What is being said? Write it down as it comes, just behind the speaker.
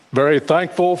Very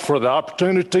thankful for the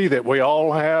opportunity that we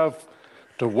all have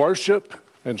to worship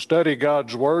and study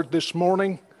God's Word this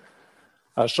morning.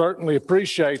 I certainly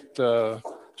appreciate the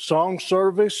song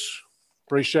service,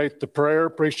 appreciate the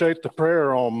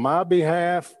prayer on my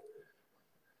behalf.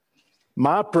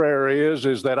 My prayer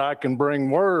is that I can bring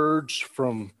words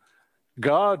from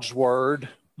God's Word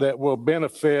that will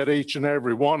benefit each and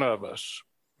every one of us.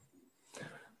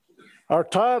 Our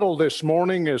title this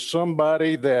morning is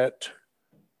somebody that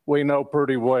we know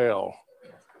pretty well.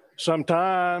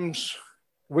 Sometimes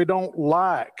we don't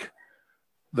like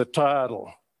the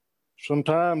title.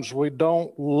 Sometimes we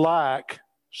don't like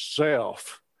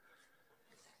self.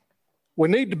 We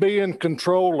need to be in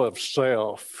control of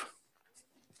self.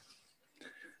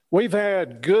 We've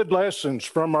had good lessons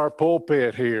from our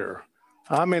pulpit here.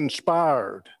 I'm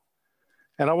inspired.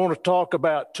 And I want to talk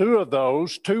about two of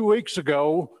those. 2 weeks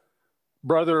ago,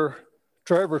 Brother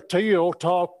Trevor Teal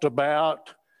talked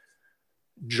about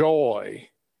joy,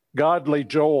 godly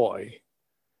joy.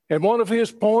 And one of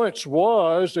his points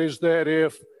is that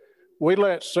if we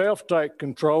let self take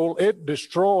control, it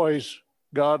destroys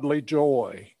godly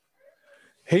joy.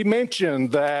 He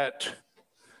mentioned that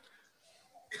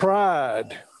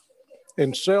pride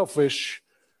and selfish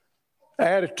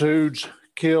attitudes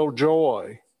kill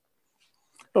joy.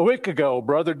 A week ago,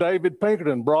 Brother David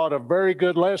Pinkerton brought a very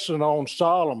good lesson on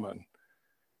Solomon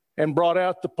and brought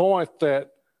out the point that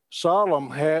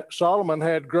Solomon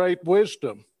had great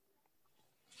wisdom.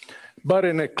 But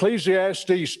in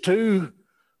Ecclesiastes 2,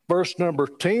 verse number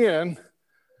 10,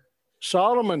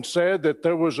 Solomon said that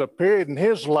there was a period in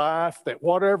his life that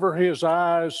whatever his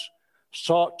eyes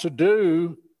sought to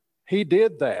do, he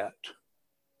did that.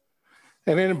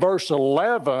 And in verse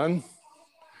 11,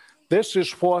 this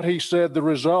is what he said the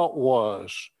result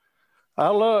was.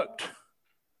 I looked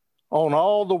on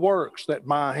all the works that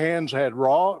my hands had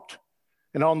wrought,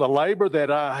 and on the labor that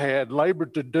I had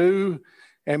labored to do,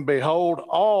 and behold,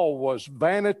 all was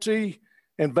vanity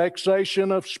and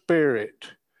vexation of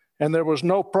spirit, and there was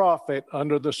no profit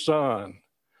under the sun.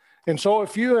 And so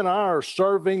if you and I are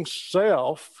serving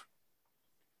self,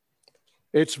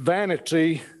 it's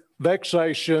vanity,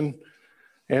 vexation,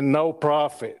 and no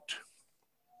profit.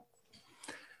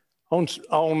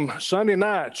 On Sunday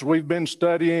nights, we've been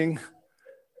studying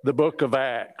the book of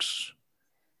Acts.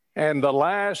 And the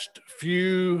last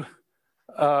few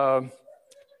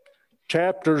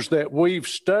chapters that we've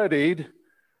studied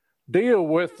deal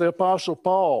with the Apostle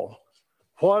Paul.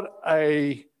 What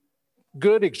a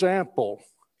good example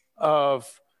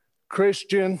of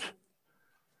Christian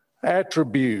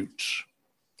attributes.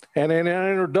 And in an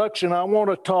introduction, I want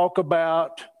to talk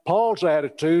about Paul's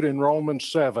attitude in Romans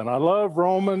 7. I love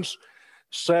Romans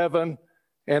 7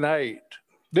 and 8.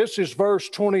 This is verse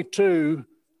 22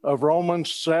 of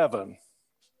Romans 7.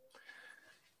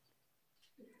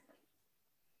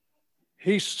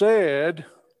 He said,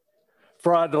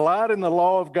 "For I delight in the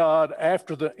law of God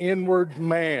after the inward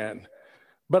man.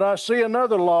 But I see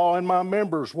another law in my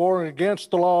members, warring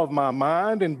against the law of my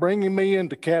mind and bringing me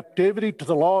into captivity to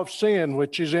the law of sin,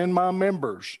 which is in my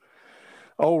members.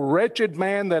 O wretched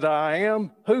man that I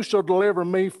am, who shall deliver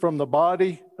me from the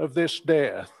body of this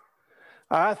death?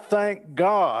 I thank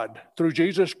God through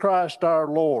Jesus Christ our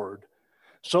Lord.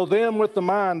 So then with the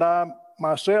mind I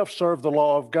myself serve the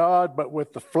law of God, but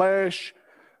with the flesh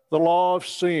the law of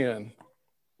sin."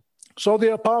 So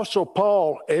the Apostle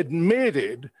Paul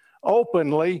admitted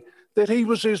openly that he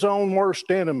was his own worst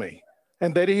enemy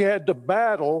and that he had to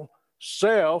battle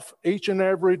self each and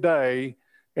every day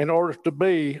in order to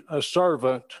be a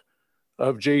servant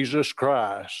of Jesus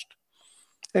Christ.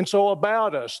 And so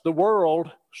about us, the world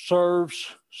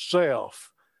serves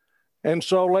self. And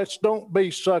so let's don't be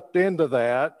sucked into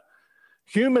that.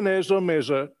 Humanism is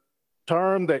a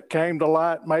term that came to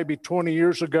light maybe 20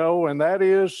 years ago, and that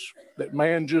is that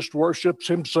man just worships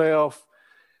himself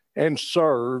and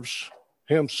serves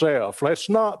himself. Let's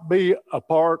not be a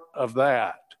part of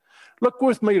that. Look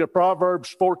with me to Proverbs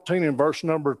 14 and verse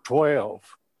number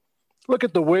 12. Look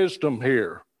at the wisdom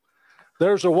here.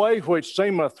 There's a way which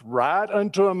seemeth right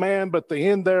unto a man, but the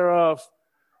end thereof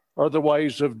are the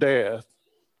ways of death.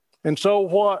 And so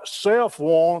what self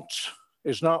wants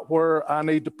is not where I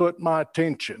need to put my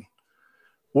attention.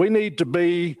 We need to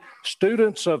be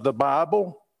students of the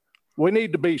Bible. We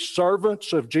need to be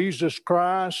servants of Jesus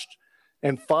Christ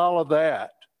and follow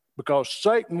that, because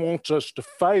Satan wants us to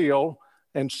fail,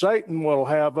 and Satan will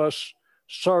have us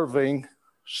serving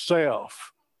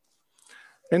self.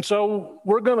 And so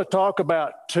we're going to talk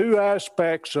about two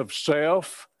aspects of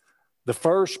self, the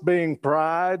first being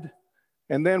pride,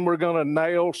 and then we're going to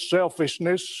nail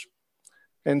selfishness.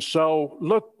 And so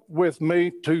look with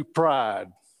me to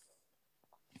pride.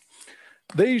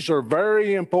 These are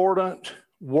very important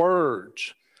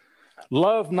words.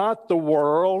 Love not the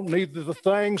world, neither the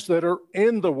things that are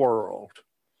in the world.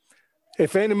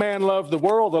 If any man love the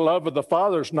world, the love of the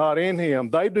Father is not in him.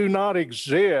 They do not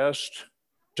exist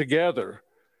together.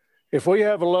 If we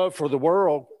have a love for the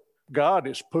world, God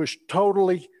is pushed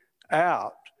totally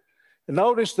out. And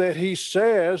notice that he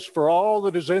says, for all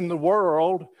that is in the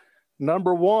world,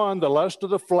 number one, the lust of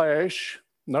the flesh.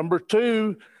 Number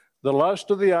two, the lust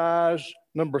of the eyes.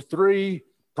 Number three,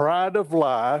 pride of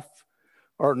life,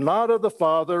 are not of the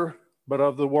Father, but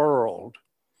of the world.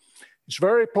 It's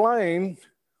very plain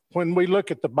when we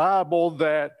look at the Bible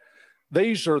that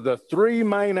these are the three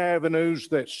main avenues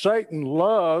that Satan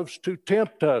loves to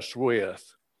tempt us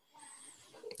with: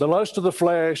 the lust of the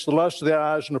flesh, the lust of the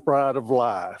eyes, and the pride of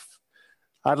life.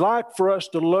 I'd like for us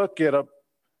to look at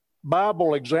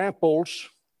Bible examples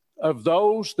of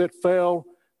those that fell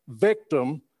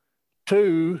victim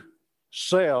to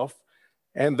self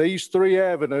and these three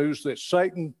avenues that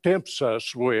Satan tempts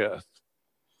us with.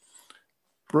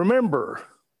 Remember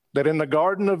that in the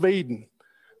Garden of Eden,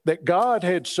 that God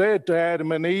had said to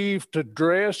Adam and Eve to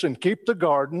dress and keep the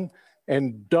garden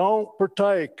and don't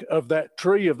partake of that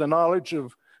tree of the knowledge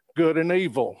of good and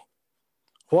evil.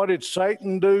 What did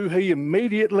Satan do? He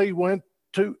immediately went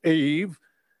to Eve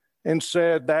and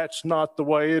said, that's not the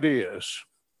way it is.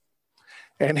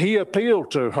 And he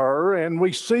appealed to her, and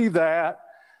we see that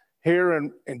here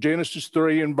in Genesis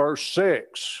 3 and verse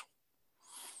 6.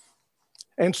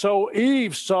 And so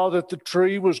Eve saw that the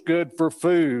tree was good for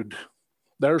food.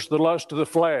 There's the lust of the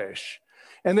flesh.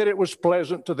 And that it was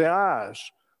pleasant to the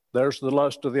eyes. There's the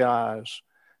lust of the eyes.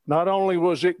 Not only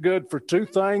was it good for two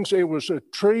things, it was a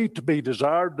tree to be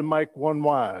desired to make one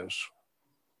wise.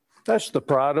 That's the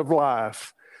pride of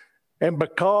life. And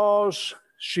because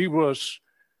she was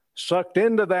sucked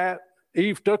into that,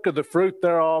 Eve took of the fruit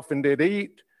thereof and did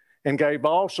eat, and gave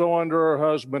also unto her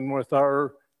husband with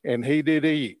her, and he did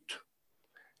eat.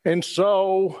 And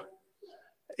so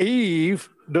Eve,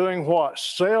 doing what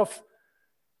self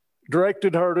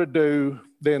directed her to do,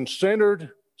 then sin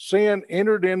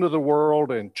entered into the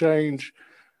world and changed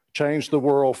the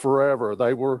world forever.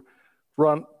 They were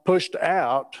pushed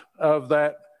out of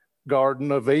that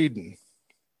Garden of Eden.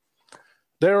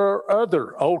 There are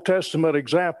other Old Testament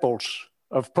examples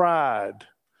of pride.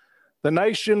 The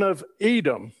nation of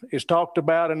Edom is talked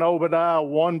about in Obadiah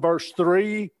 1 verse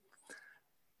 3.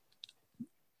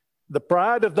 The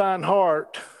pride of thine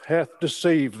heart hath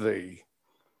deceived thee.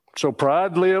 So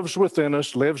pride lives within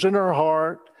us, lives in our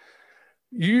heart.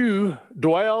 You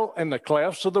dwell in the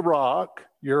clefts of the rock.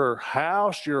 Your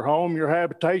house, your home, your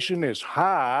habitation is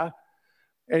high.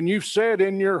 And you've said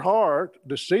in your heart,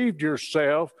 deceived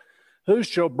yourself, who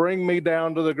shall bring me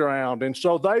down to the ground? And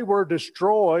so they were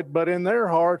destroyed, but in their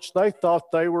hearts, they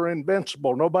thought they were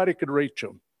invincible. Nobody could reach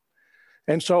them.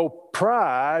 And so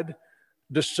pride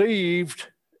deceived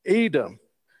Edom.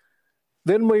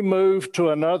 Then we move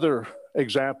to another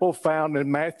example found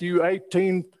in Matthew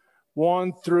 18,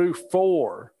 1 through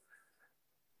 4.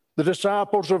 The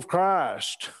disciples of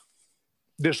Christ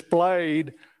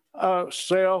displayed a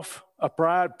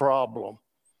pride problem.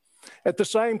 At the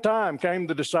same time came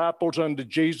the disciples unto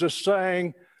Jesus,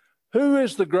 saying, who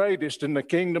is the greatest in the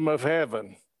kingdom of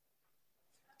heaven?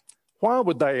 Why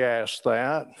would they ask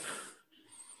that?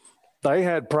 They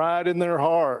had pride in their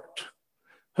heart.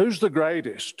 Who's the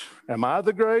greatest? Am I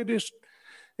the greatest?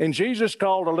 And Jesus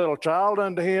called a little child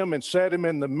unto him and set him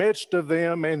in the midst of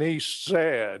them, and he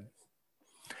said,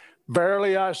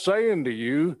 verily I say unto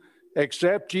you,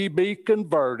 except ye be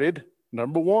converted.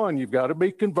 Number one, you've got to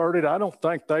be converted. I don't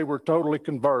think they were totally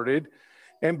converted.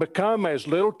 And become as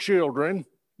little children,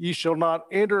 ye shall not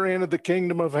enter into the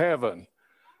kingdom of heaven.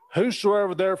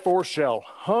 Whosoever therefore shall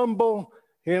humble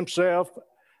himself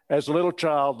as a little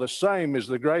child, the same is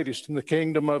the greatest in the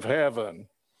kingdom of heaven.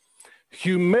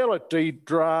 Humility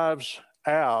drives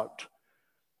out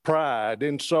pride.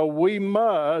 And so we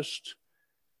must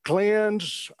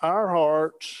cleanse our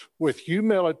hearts with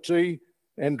humility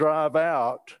and drive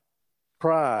out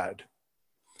pride.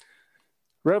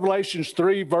 Revelations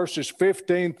 3 verses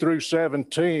 15 through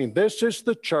 17. This is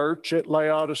the church at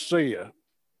Laodicea.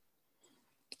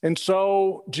 And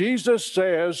so Jesus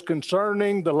says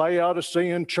concerning the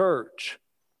Laodicean church,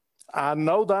 I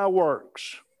know thy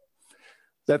works,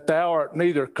 that thou art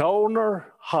neither cold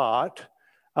nor hot.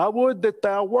 I would that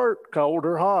thou wert cold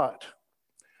or hot.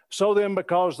 So then,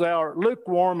 because thou art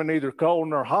lukewarm and neither cold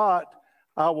nor hot,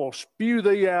 I will spew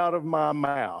thee out of my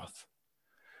mouth.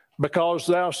 Because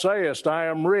thou sayest, I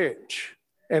am rich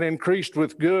and increased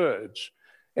with goods,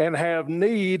 and have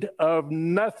need of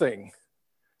nothing.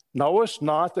 Knowest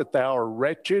not that thou art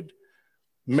wretched,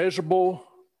 miserable,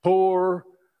 poor,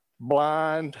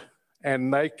 blind, and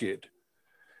naked.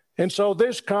 And so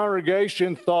this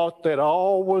congregation thought that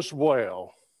all was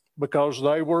well because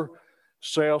they were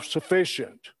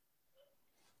self-sufficient.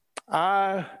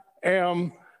 I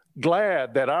am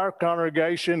glad that our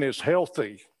congregation is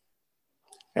healthy,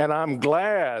 and I'm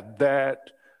glad that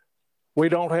we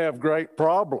don't have great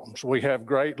problems. We have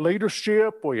great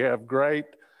leadership. We have great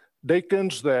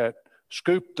deacons that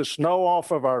scoop the snow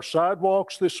off of our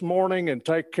sidewalks this morning and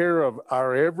take care of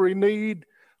our every need.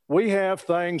 We have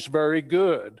things very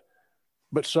good,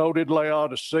 but so did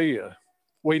Laodicea.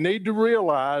 We need to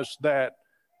realize that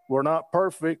we're not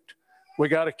perfect. We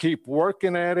got to keep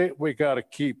working at it. We got to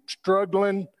keep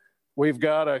struggling. We've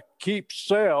got to keep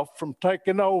self from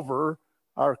taking over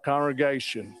our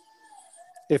congregation.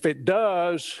 If it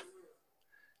does,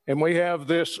 and we have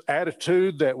this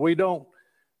attitude that we don't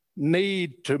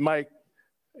need to make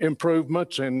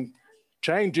improvements and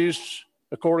changes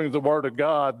according to the Word of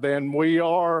God, then we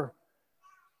are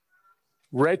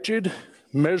wretched,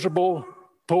 miserable,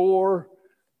 poor,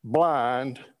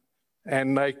 blind,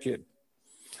 and naked.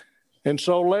 And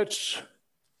so let's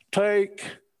take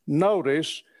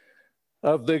notice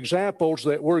of the examples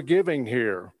that we're giving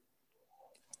here.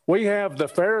 We have the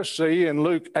Pharisee in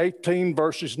Luke 18,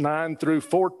 verses 9 through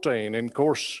 14. And of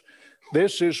course,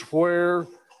 this is where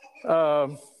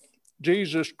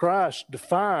Jesus Christ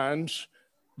defines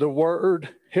the word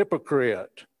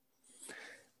hypocrite.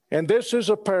 And this is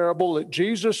a parable that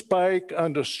Jesus spake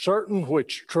unto certain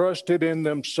which trusted in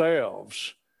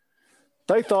themselves.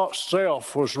 They thought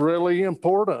self was really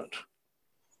important.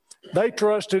 They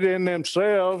trusted in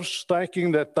themselves,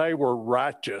 thinking that they were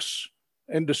righteous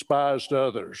and despised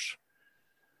others.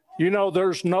 You know,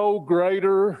 there's no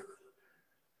greater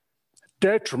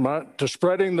detriment to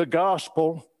spreading the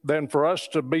gospel than for us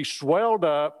to be swelled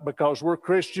up because we're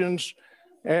Christians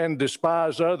and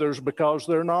despise others because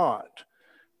they're not.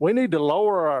 We need to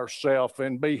lower ourselves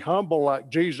and be humble like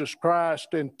Jesus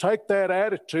Christ and take that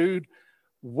attitude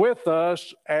with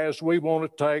us as we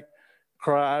want to take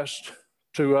Christ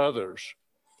to others.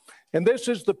 And this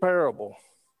is the parable.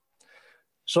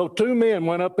 So two men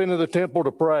went up into the temple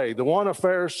to pray, the one a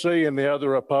Pharisee and the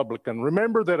other a publican.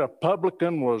 Remember that a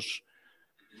publican was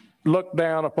looked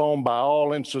down upon by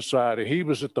all in society. He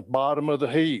was at the bottom of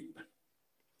the heap.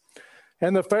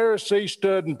 And the Pharisee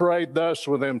stood and prayed thus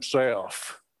with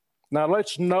himself. Now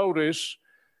let's notice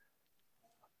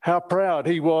how proud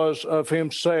he was of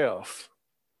himself.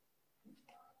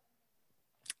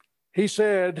 He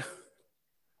said,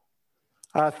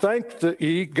 I thank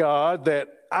thee, God, that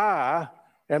I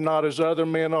am not as other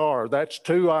men are. That's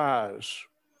two I's.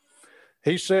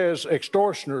 He says,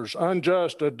 extortioners,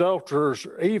 unjust, adulterers,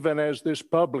 even as this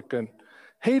publican.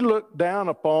 He looked down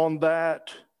upon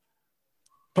that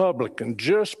publican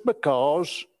just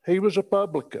because he was a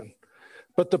publican.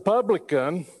 But the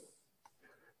publican,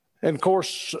 and of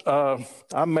course,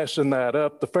 I'm messing that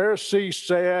up. The Pharisee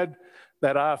said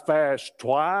that I fast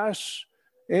twice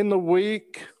in the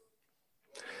week.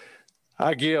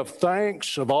 I give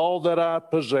thanks of all that I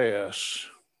possess.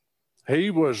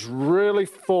 He was really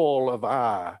full of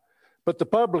I. But the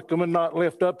publican would not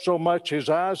lift up so much his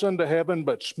eyes unto heaven,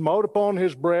 but smote upon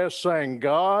his breast, saying,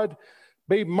 God,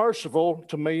 be merciful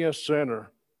to me, a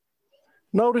sinner.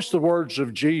 Notice the words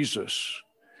of Jesus.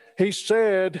 He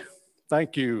said,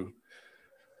 thank you.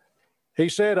 He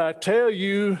said, I tell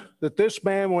you that this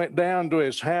man went down to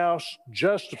his house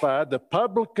justified. The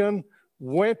publican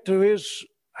went to his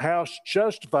house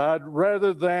justified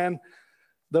rather than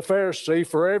the Pharisee.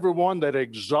 For everyone that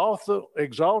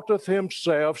exalteth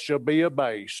himself shall be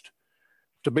abased.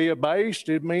 To be abased,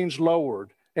 it means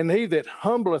lowered. And he that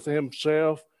humbleth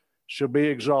himself shall be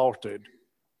exalted.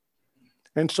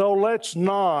 And so let's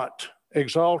not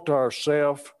exalt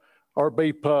ourselves or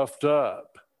be puffed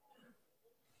up.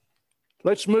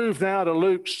 Let's move now to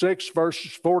Luke 6,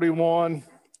 verses 41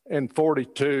 and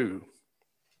 42.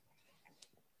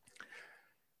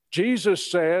 Jesus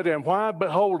said, and why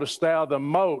beholdest thou the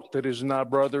mote that is in thy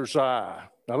brother's eye?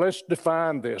 Now let's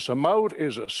define this. A mote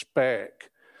is a speck.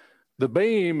 The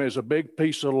beam is a big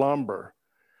piece of lumber.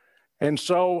 And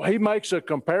so he makes a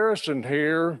comparison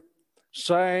here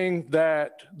saying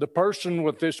that the person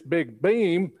with this big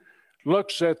beam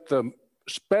looks at the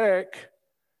speck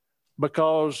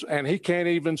and he can't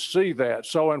even see that.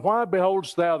 So, and why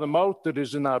beholdest thou the mote that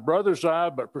is in thy brother's eye,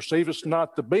 but perceivest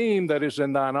not the beam that is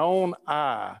in thine own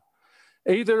eye?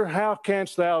 Either how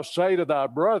canst thou say to thy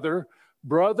brother,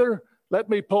 brother, let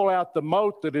me pull out the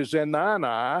mote that is in thine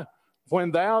eye,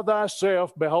 when thou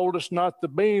thyself beholdest not the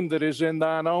beam that is in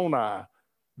thine own eye,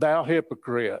 thou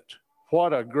hypocrite.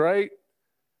 What a great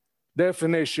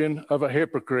definition of a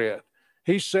hypocrite.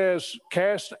 He says,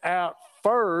 cast out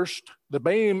first the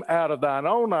beam out of thine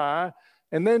own eye,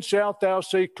 and then shalt thou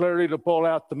see clearly to pull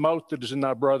out the mote that is in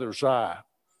thy brother's eye.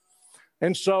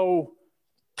 And so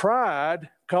pride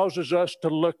causes us to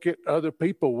look at other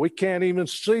people. We can't even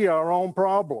see our own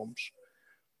problems.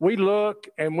 We look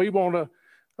and we want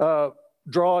to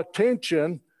draw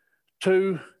attention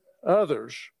to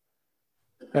others.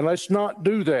 And let's not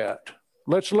do that.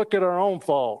 Let's look at our own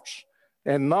faults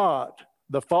and not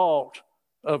the fault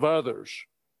of others.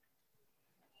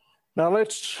 Now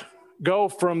let's go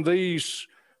from these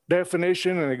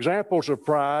definitions and examples of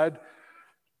pride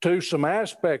to some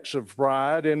aspects of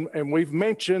pride. And we've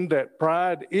mentioned that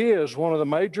pride is one of the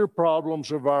major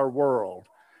problems of our world.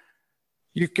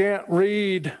 You can't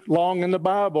read long in the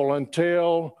Bible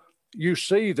until you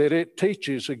see that it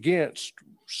teaches against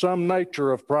some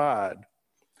nature of pride.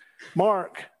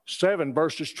 Mark 7,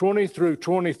 verses 20 through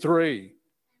 23.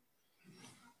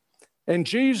 And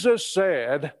Jesus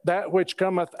said, that which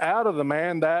cometh out of the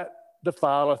man, that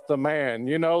defileth the man.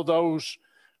 You know, those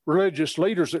religious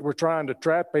leaders that were trying to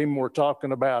trap him were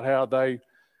talking about how they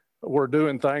were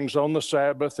doing things on the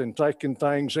Sabbath and taking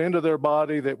things into their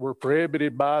body that were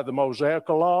prohibited by the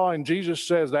Mosaical law. And Jesus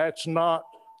says that's not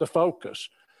the focus.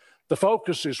 The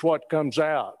focus is what comes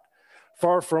out.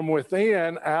 For from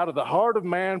within, out of the heart of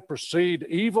man, proceed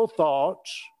evil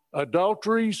thoughts,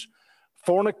 adulteries,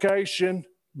 fornication,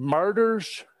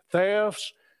 murders,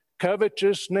 thefts,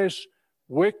 covetousness,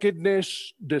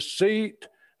 wickedness, deceit,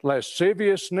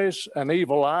 lasciviousness, an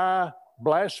evil eye,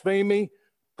 blasphemy,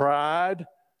 pride,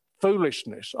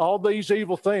 foolishness. All these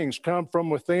evil things come from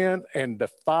within and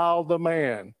defile the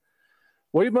man.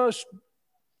 We must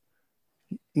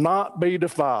not be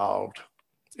defiled.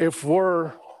 If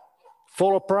we're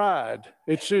full of pride,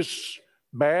 it's as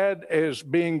bad as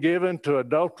being given to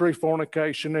adultery,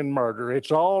 fornication, and murder.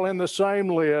 It's all in the same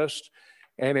list,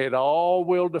 and it all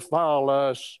will defile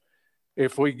us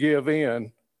if we give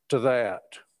in to that.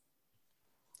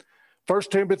 1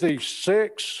 Timothy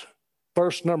 6,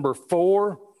 verse number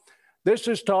 4, this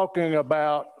is talking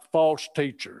about false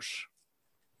teachers.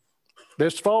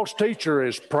 This false teacher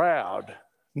is proud,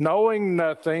 knowing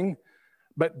nothing,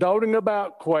 but doting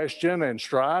about question and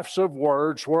strifes of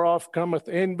words, whereof cometh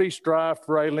envy, strife,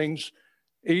 railings,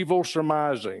 evil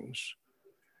surmisings.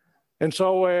 And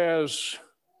so as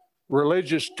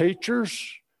religious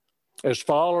teachers, as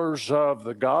followers of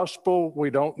the gospel, we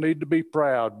don't need to be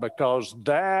proud, because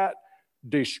that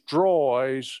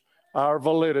destroys our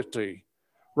validity.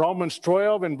 Romans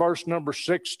 12 in verse number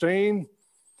 16,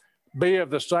 be of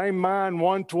the same mind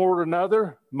one toward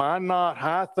another, mind not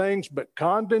high things, but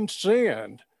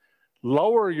condescend.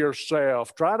 Lower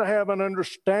yourself. Try to have an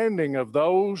understanding of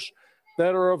those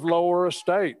that are of lower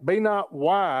estate. Be not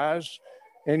wise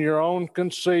in your own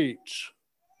conceits.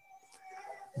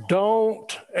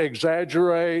 Don't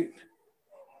exaggerate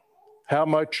how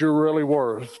much you're really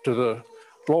worth to the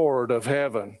Lord of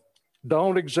heaven.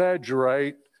 Don't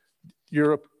exaggerate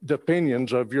the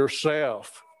opinions of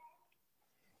yourself.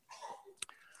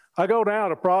 I go down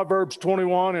to Proverbs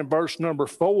 21 and verse number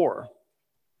 4.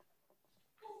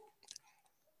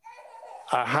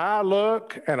 A high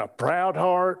look and a proud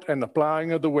heart and the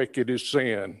plowing of the wicked is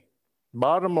sin.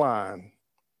 Bottom line,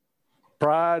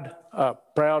 pride, a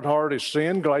proud heart is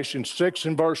sin. Galatians 6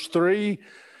 and verse 3.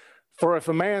 For if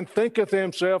a man thinketh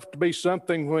himself to be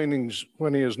something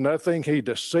when he is nothing, he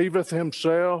deceiveth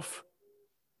himself.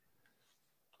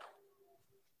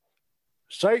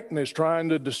 Satan is trying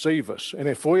to deceive us. And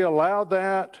if we allow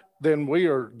that, then we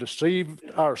are deceived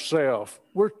ourselves.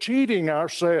 We're cheating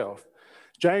ourselves.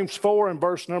 James 4 and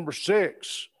verse number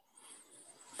 6.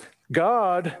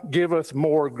 God giveth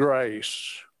more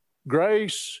grace.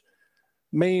 Grace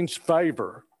means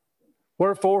favor.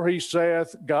 Wherefore he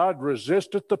saith, God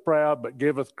resisteth the proud, but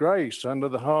giveth grace unto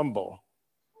the humble.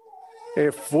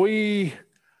 If we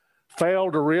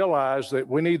fail to realize that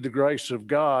we need the grace of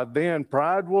God, then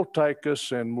pride will take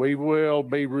us and we will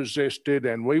be resisted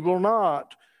and we will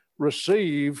not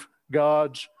receive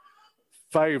God's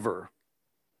favor.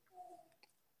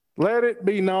 Let it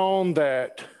be known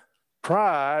that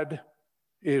pride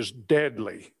is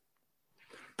deadly.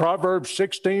 Proverbs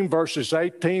 16, verses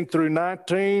 18 through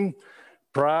 19,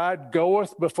 pride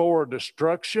goeth before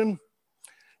destruction,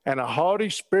 and a haughty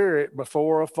spirit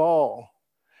before a fall.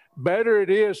 Better it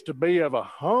is to be of a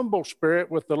humble spirit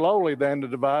with the lowly than to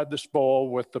divide the spoil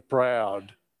with the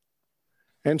proud.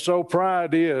 And so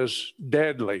pride is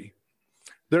deadly.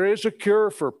 There is a cure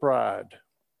for pride.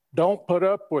 Don't put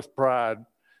up with pride.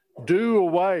 Do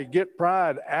away, get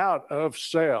pride out of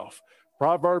self.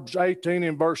 Proverbs 18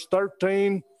 and verse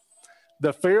 13,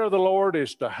 The fear of the Lord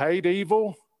is to hate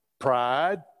evil,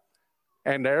 pride,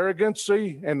 and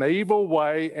arrogancy, and the evil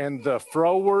way, and the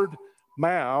froward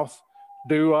mouth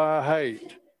do I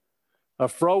hate. A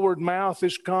froward mouth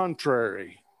is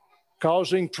contrary,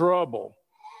 causing trouble.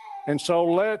 And so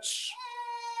let's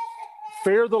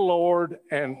fear the Lord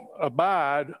and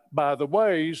abide by the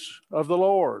ways of the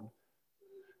Lord.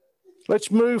 Let's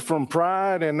move from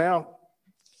pride and now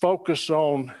focus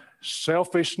on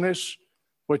selfishness,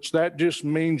 which that just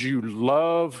means you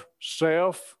love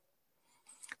self,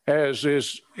 as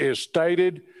is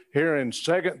stated here in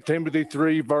 2 Timothy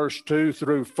 3, verse 2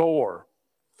 through 4.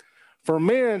 For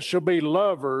men shall be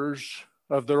lovers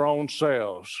of their own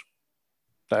selves.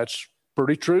 That's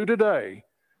pretty true today.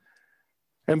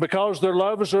 And because they're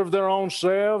lovers of their own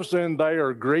selves, then they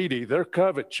are greedy, they're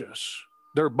covetous,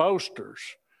 they're boasters,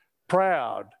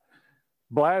 proud,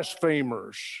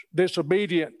 blasphemers,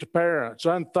 disobedient to parents,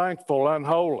 unthankful,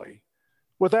 unholy,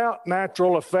 without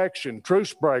natural affection,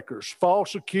 truce breakers,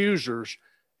 false accusers,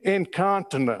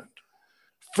 incontinent,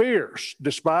 fierce,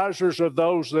 despisers of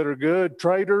those that are good,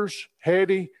 traitors,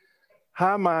 heady,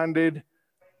 high-minded,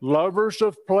 lovers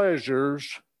of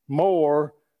pleasures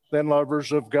more than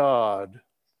lovers of God.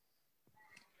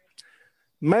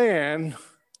 Man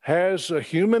has a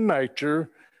human nature,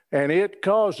 and it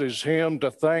causes him to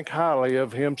think highly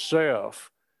of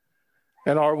himself.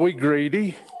 And are we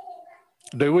greedy?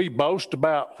 Do we boast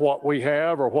about what we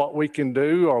have or what we can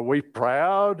do? Are we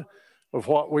proud of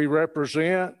what we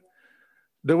represent?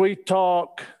 Do we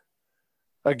talk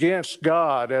against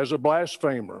God as a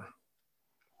blasphemer?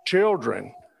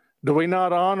 Children, do we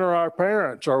not honor our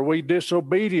parents? Are we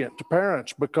disobedient to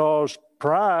parents because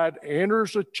pride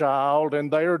enters a child and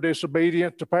they are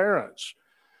disobedient to parents?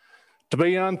 To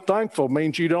be unthankful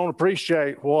means you don't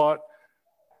appreciate what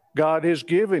God has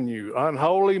given you.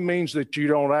 Unholy means that you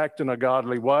don't act in a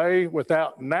godly way.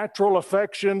 Without natural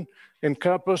affection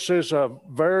encompasses a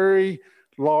very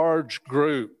large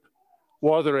group,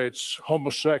 whether it's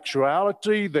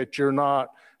homosexuality, that you're not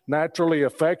naturally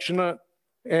affectionate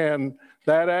in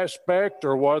that aspect,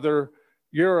 or whether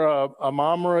you're a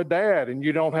mom or a dad and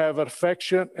you don't have an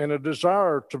affection and a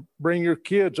desire to bring your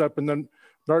kids up in the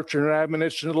nurture and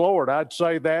admonition of the Lord. I'd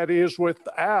say that is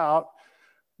without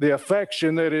the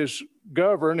affection that is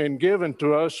governed and given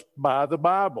to us by the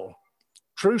Bible.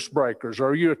 Truce breakers,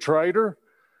 are you a traitor?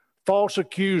 False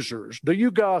accusers, do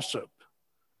you gossip?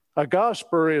 A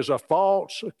gossiper is a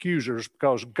false accuser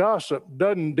because gossip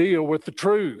doesn't deal with the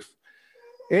truth.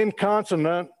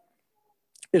 Incontinent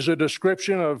is a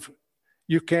description of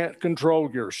you can't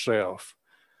control yourself.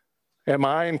 Am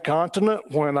I incontinent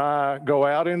when I go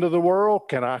out into the world?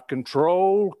 Can I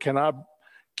control? Can I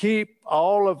keep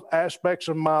all of aspects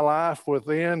of my life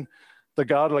within the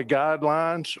godly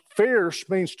guidelines? Fierce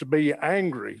means to be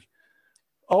angry,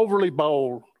 overly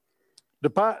bold,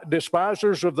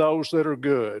 despisers of those that are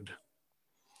good.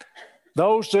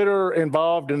 Those that are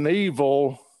involved in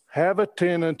evil have a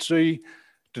tendency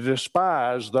to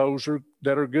despise those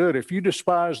that are good. If you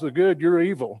despise the good, you're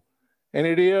evil. And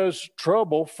it is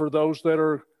trouble for those that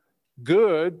are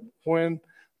good when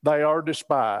they are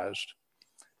despised.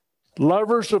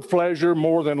 Lovers of pleasure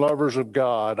more than lovers of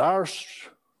God. Our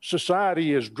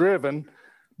society is driven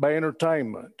by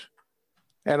entertainment.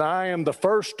 And I am the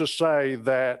first to say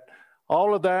that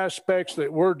all of the aspects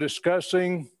that we're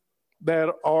discussing that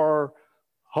are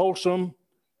wholesome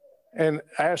and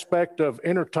aspect of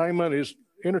entertainment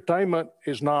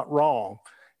is not wrong.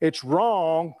 It's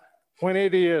wrong when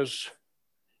it is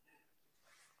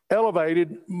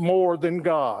elevated more than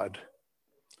God.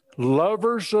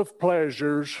 Lovers of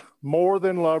pleasures more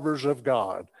than lovers of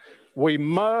God. We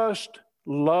must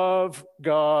love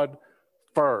God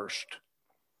first.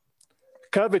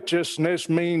 Covetousness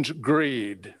means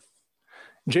greed.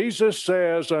 Jesus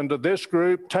says unto this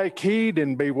group, take heed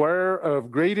and beware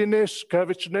of greediness,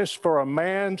 covetousness, for a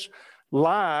man's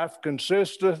life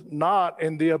consisteth not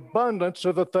in the abundance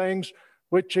of the things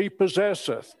which he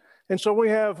possesseth. And so we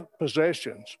have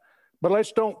possessions, but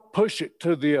let's don't push it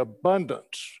to the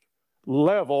abundance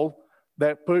level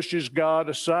that pushes God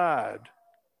aside.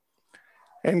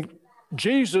 And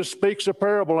Jesus speaks a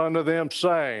parable unto them,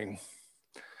 saying,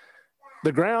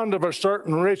 the ground of a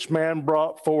certain rich man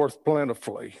brought forth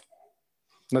plentifully.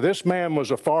 Now, this man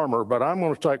was a farmer, but I'm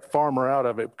going to take farmer out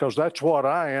of it because that's what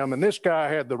I am. And this guy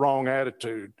had the wrong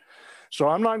attitude. So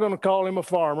I'm not going to call him a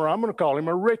farmer. I'm going to call him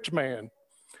a rich man.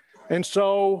 And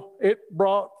so it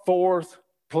brought forth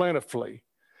plentifully.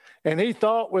 And he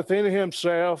thought within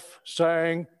himself,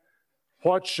 saying,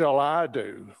 what shall I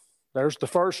do? There's the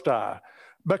first I.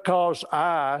 Because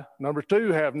I, number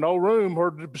two, have no room where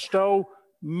to bestow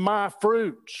my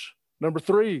fruits, Number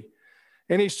 3.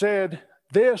 And he said,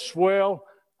 this will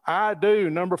I do.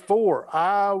 Number 4,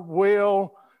 I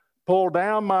will pull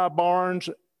down my barns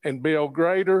and build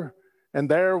greater, and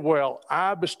there will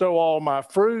I bestow all my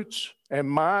fruits and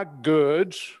my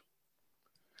goods.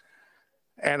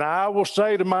 And I will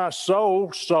say to my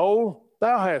soul, soul,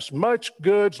 thou hast much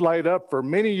goods laid up for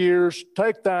many years.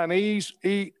 Take thine ease,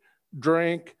 eat,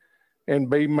 drink, and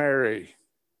be merry.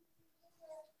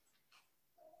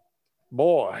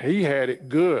 Boy, he had it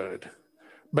good.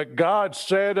 But God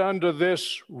said unto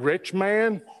this rich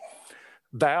man,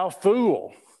 thou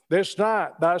fool, this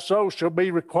night thy soul shall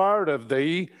be required of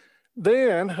thee.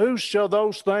 Then whose shall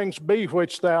those things be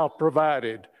which thou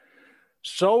provided?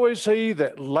 So is he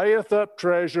that layeth up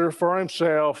treasure for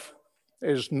himself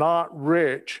is not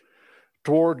rich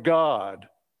toward God.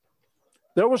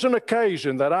 There was an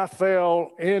occasion that I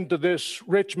fell into this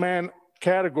rich man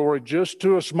category just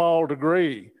to a small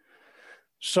degree.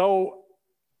 So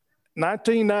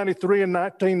 1993 and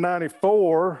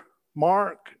 1994,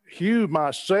 Mark, Hugh,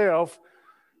 myself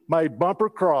made bumper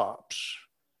crops.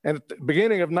 And at the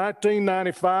beginning of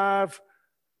 1995,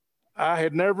 I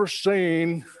had never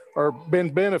seen or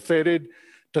been benefited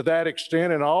to that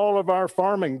extent in all of our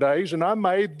farming days. And I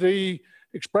made the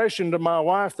expression to my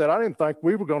wife that I didn't think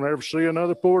we were going to ever see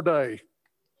another poor day.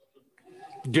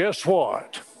 Guess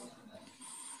what?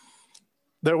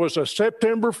 There was a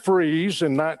September freeze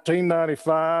in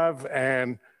 1995,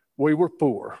 and we were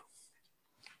poor.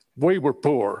 We were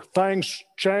poor. Things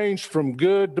changed from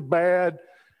good to bad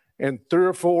in 3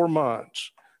 or 4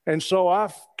 months. And so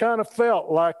I kind of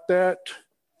felt like that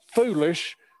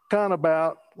foolish, kind of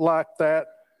about like that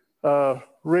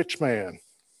rich man.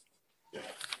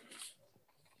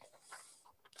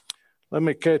 Let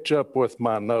me catch up with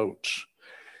my notes.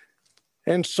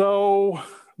 And so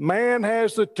man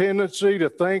has the tendency to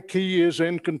think he is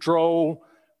in control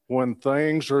when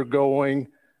things are going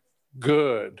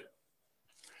good.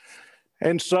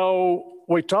 And so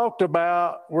we're talking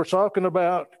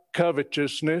about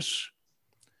covetousness.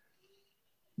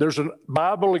 There's a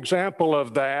Bible example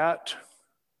of that.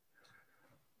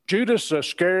 Judas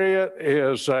Iscariot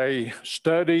is a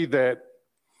study that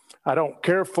I don't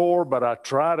care for, but I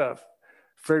try to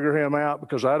figure him out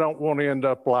because I don't want to end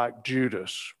up like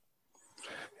Judas.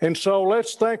 And so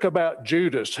let's think about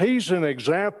Judas. He's an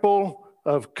example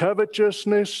of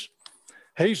covetousness.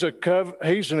 He's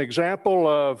an example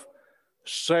of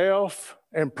self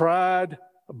and pride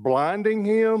blinding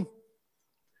him.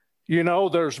 You know,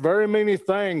 there's very many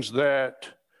things that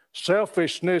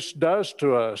selfishness does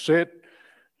to us. It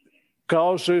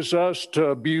causes us to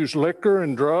abuse liquor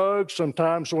and drugs.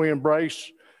 Sometimes we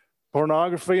embrace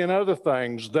pornography and other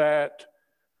things that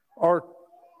are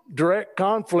direct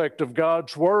conflict of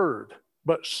God's word.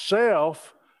 But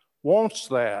self wants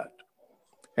that.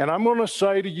 And I'm going to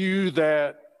say to you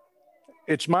that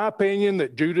it's my opinion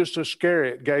that Judas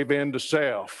Iscariot gave in to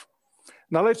self.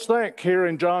 Now let's think here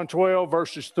in John 12,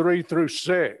 verses 3 through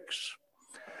 6.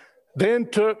 Then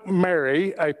took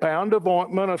Mary a pound of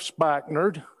ointment of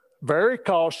spikenard, very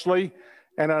costly,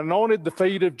 and anointed the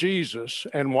feet of Jesus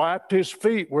and wiped his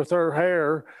feet with her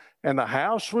hair, and the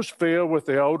house was filled with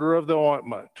the odor of the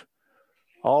ointment.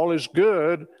 All is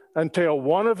good until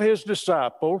one of his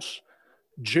disciples,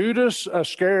 Judas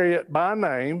Iscariot by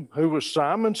name, who was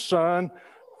Simon's son,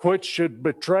 which should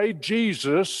betray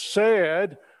Jesus,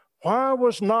 said, why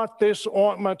was not this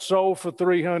ointment sold for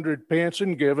 300 pence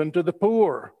and given to the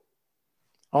poor?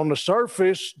 On the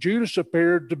surface, Judas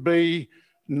appeared to be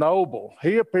noble.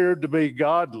 He appeared to be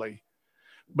godly.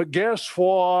 But guess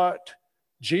what?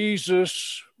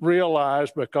 Jesus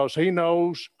realized, because he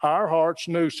knows our hearts,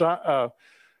 knew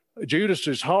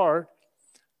Judas's heart.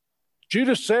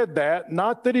 Judas said that,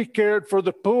 not that he cared for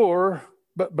the poor,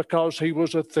 but because he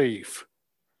was a thief.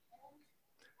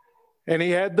 And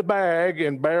he had the bag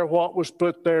and bare what was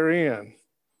put therein.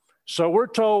 So we're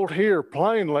told here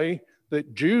plainly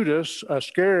that Judas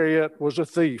Iscariot was a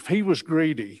thief. He was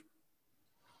greedy.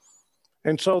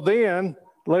 And so then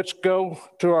let's go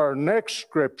to our next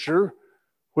scripture,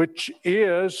 which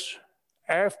is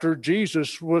after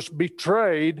Jesus was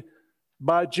betrayed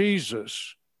by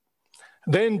Jesus.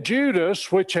 Then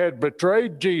Judas, which had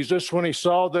betrayed Jesus when he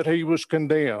saw that he was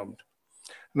condemned.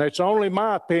 And it's only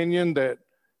my opinion that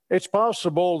it's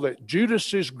possible that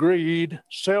Judas's greed,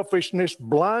 selfishness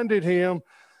blinded him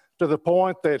to the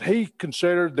point that he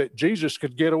considered that Jesus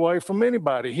could get away from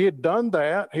anybody. He had done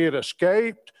that. He had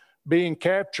escaped being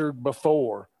captured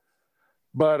before.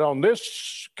 But on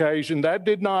this occasion, that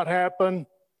did not happen.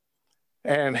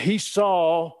 And he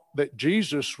saw that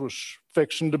Jesus was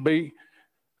fixing to be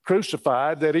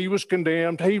crucified, that he was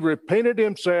condemned. He repented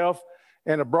himself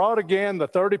and brought again the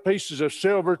 30 pieces of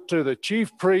silver to the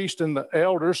chief priest and the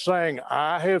elders, saying,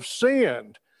 I have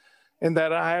sinned in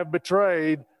that I have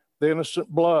betrayed the innocent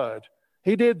blood.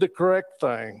 He did the correct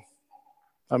thing.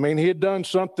 I mean, he had done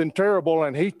something terrible,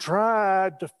 and he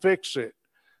tried to fix it.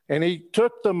 And he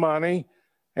took the money,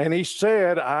 and he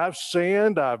said, I've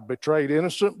sinned, I've betrayed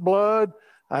innocent blood,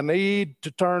 I need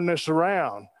to turn this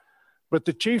around. But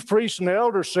the chief priests and the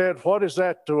elders said, what is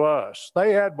that to us?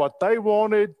 They had what they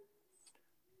wanted,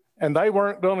 and they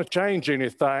weren't going to change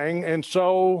anything. And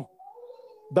so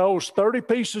those 30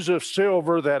 pieces of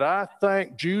silver that I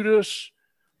think Judas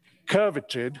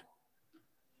coveted,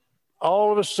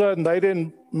 all of a sudden they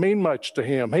didn't mean much to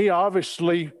him. He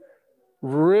obviously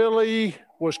really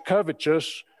was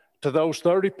covetous to those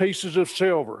 30 pieces of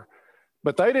silver,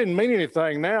 but they didn't mean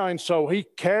anything now. And so he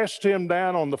cast him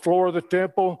down on the floor of the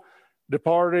temple,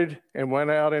 departed, and went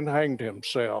out and hanged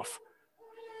himself.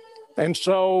 And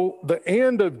so the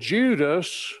end of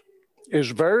Judas is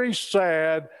very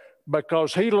sad,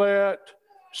 because he let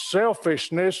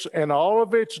selfishness and all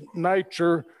of its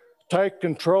nature take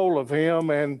control of him.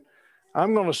 And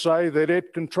I'm going to say that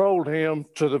it controlled him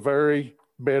to the very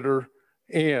bitter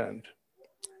end.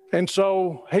 And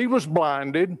so he was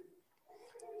blinded.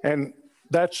 And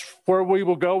that's where we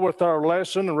will go with our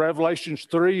lesson in Revelations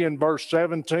 3 and verse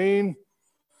 17.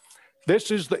 This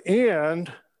is the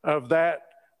end of that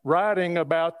writing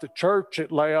about the church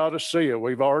at Laodicea.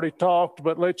 We've already talked,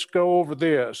 but let's go over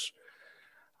this.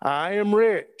 I am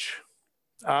rich,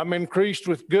 I'm increased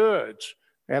with goods,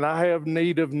 and I have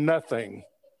need of nothing.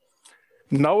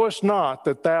 Knowest not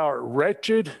that thou art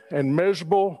wretched and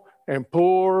miserable and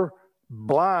poor,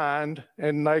 blind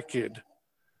and naked?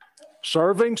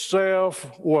 Serving self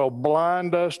will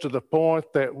blind us to the point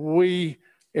that we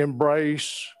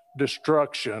embrace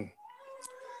destruction.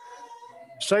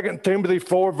 2 Timothy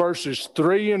 4 verses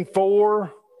 3 and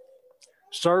 4,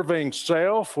 serving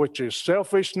self, which is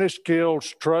selfishness,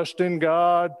 kills trust in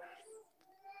God.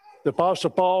 The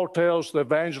Apostle Paul tells the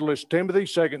evangelist Timothy,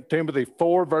 2 Timothy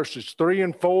 4 verses 3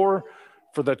 and 4,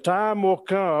 for the time will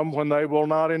come when they will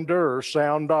not endure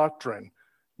sound doctrine.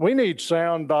 We need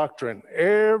sound doctrine.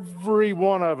 Every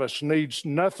one of us needs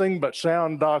nothing but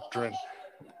sound doctrine.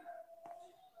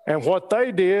 And what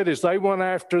they did is they went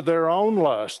after their own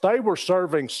lust. They were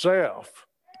serving self.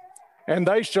 And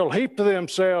they shall heap to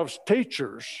themselves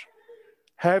teachers,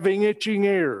 having itching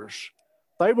ears.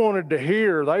 They wanted to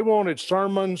hear. They wanted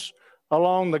sermons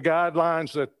along the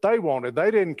guidelines that they wanted. They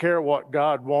didn't care what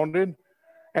God wanted.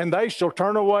 And they shall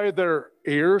turn away their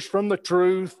ears from the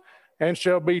truth and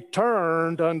shall be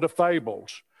turned unto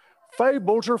fables.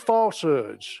 Fables are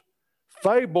falsehoods.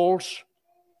 Fables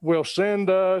will send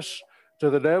us to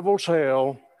the devil's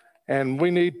hell, and we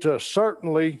need to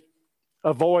certainly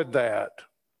avoid that.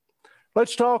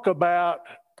 Let's talk about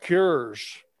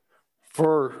cures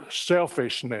for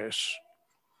selfishness.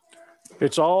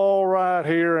 It's all right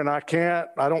here, and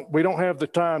we don't have the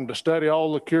time to study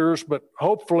all the cures, but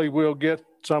hopefully we'll get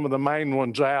some of the main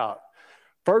ones out.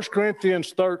 1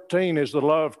 Corinthians 13 is the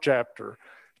love chapter.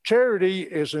 Charity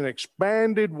is an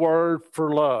expanded word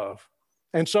for love.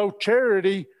 And so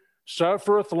charity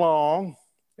suffereth long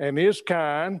and is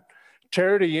kind.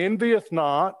 Charity envieth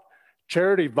not.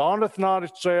 Charity vaunteth not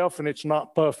itself, and it's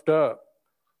not puffed up.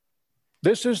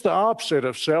 This is the opposite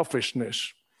of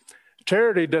selfishness.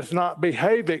 Charity doth not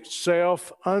behave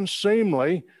itself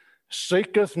unseemly,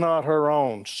 seeketh not her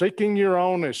own. Seeking your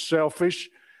own is selfish,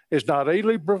 is not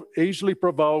easily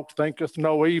provoked, thinketh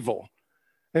no evil.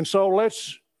 And so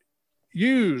let's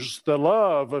use the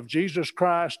love of Jesus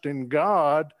Christ and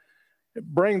God,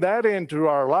 bring that into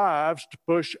our lives to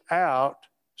push out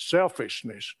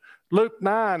selfishness. Luke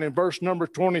 9 in verse number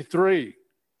 23.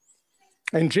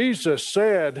 And Jesus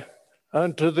said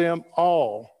unto them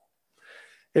all,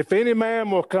 if any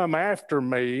man will come after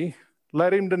me,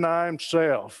 let him deny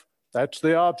himself. That's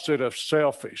the opposite of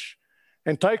selfish.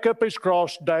 And take up his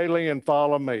cross daily and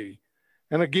follow me.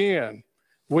 And again,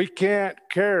 we can't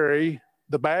carry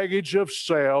the baggage of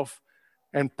self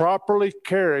and properly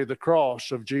carry the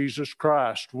cross of Jesus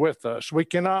Christ with us. We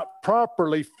cannot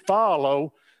properly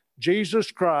follow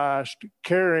Jesus Christ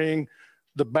carrying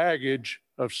the baggage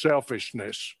of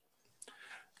selfishness.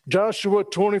 Joshua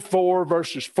 24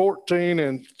 verses 14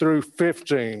 and through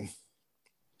 15.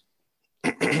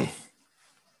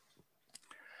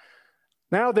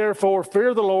 Now therefore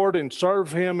fear the Lord and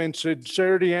serve him in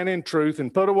sincerity and in truth,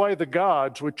 and put away the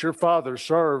gods which your fathers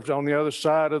served on the other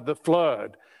side of the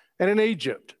flood and in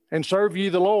Egypt, and serve ye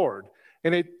the Lord.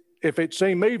 And if it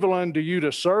seem evil unto you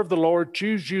to serve the Lord,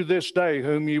 choose you this day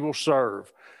whom ye will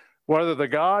serve, whether the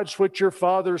gods which your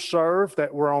fathers served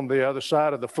that were on the other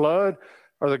side of the flood,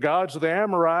 or the gods of the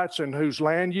Amorites in whose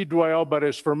land ye dwell. But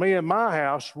as for me and my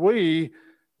house, we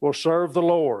will serve the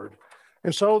Lord.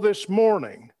 And so this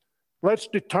morning, let's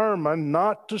determine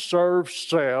not to serve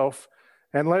self,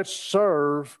 and let's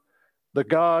serve the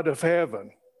God of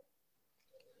heaven.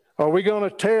 Are we going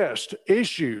to test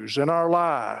issues in our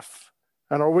life?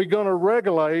 And are we going to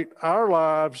regulate our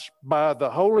lives by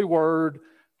the Holy Word?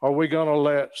 Or are we going to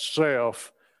let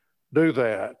self do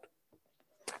that?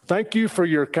 Thank you for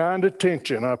your kind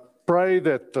attention. I pray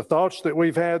that the thoughts that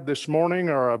we've had this morning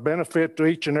are a benefit to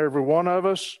each and every one of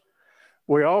us.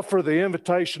 We offer the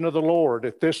invitation of the Lord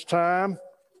at this time.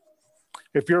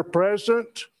 If you're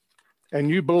present and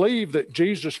you believe that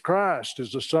Jesus Christ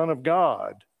is the Son of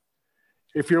God,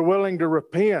 if you're willing to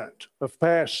repent of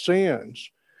past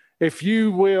sins, if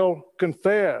you will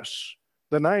confess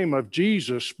the name of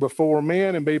Jesus before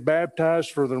men and be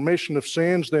baptized for the remission of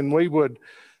sins, then we would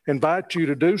invite you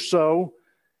to do so.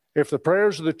 If the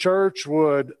prayers of the church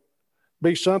would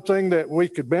be something that we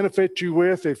could benefit you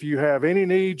with, if you have any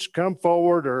needs, come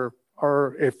forward,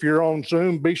 or if you're on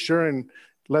Zoom, be sure and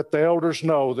let the elders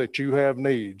know that you have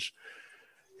needs.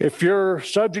 If you're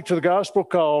subject to the gospel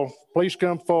call, please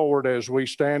come forward as we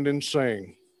stand and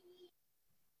sing.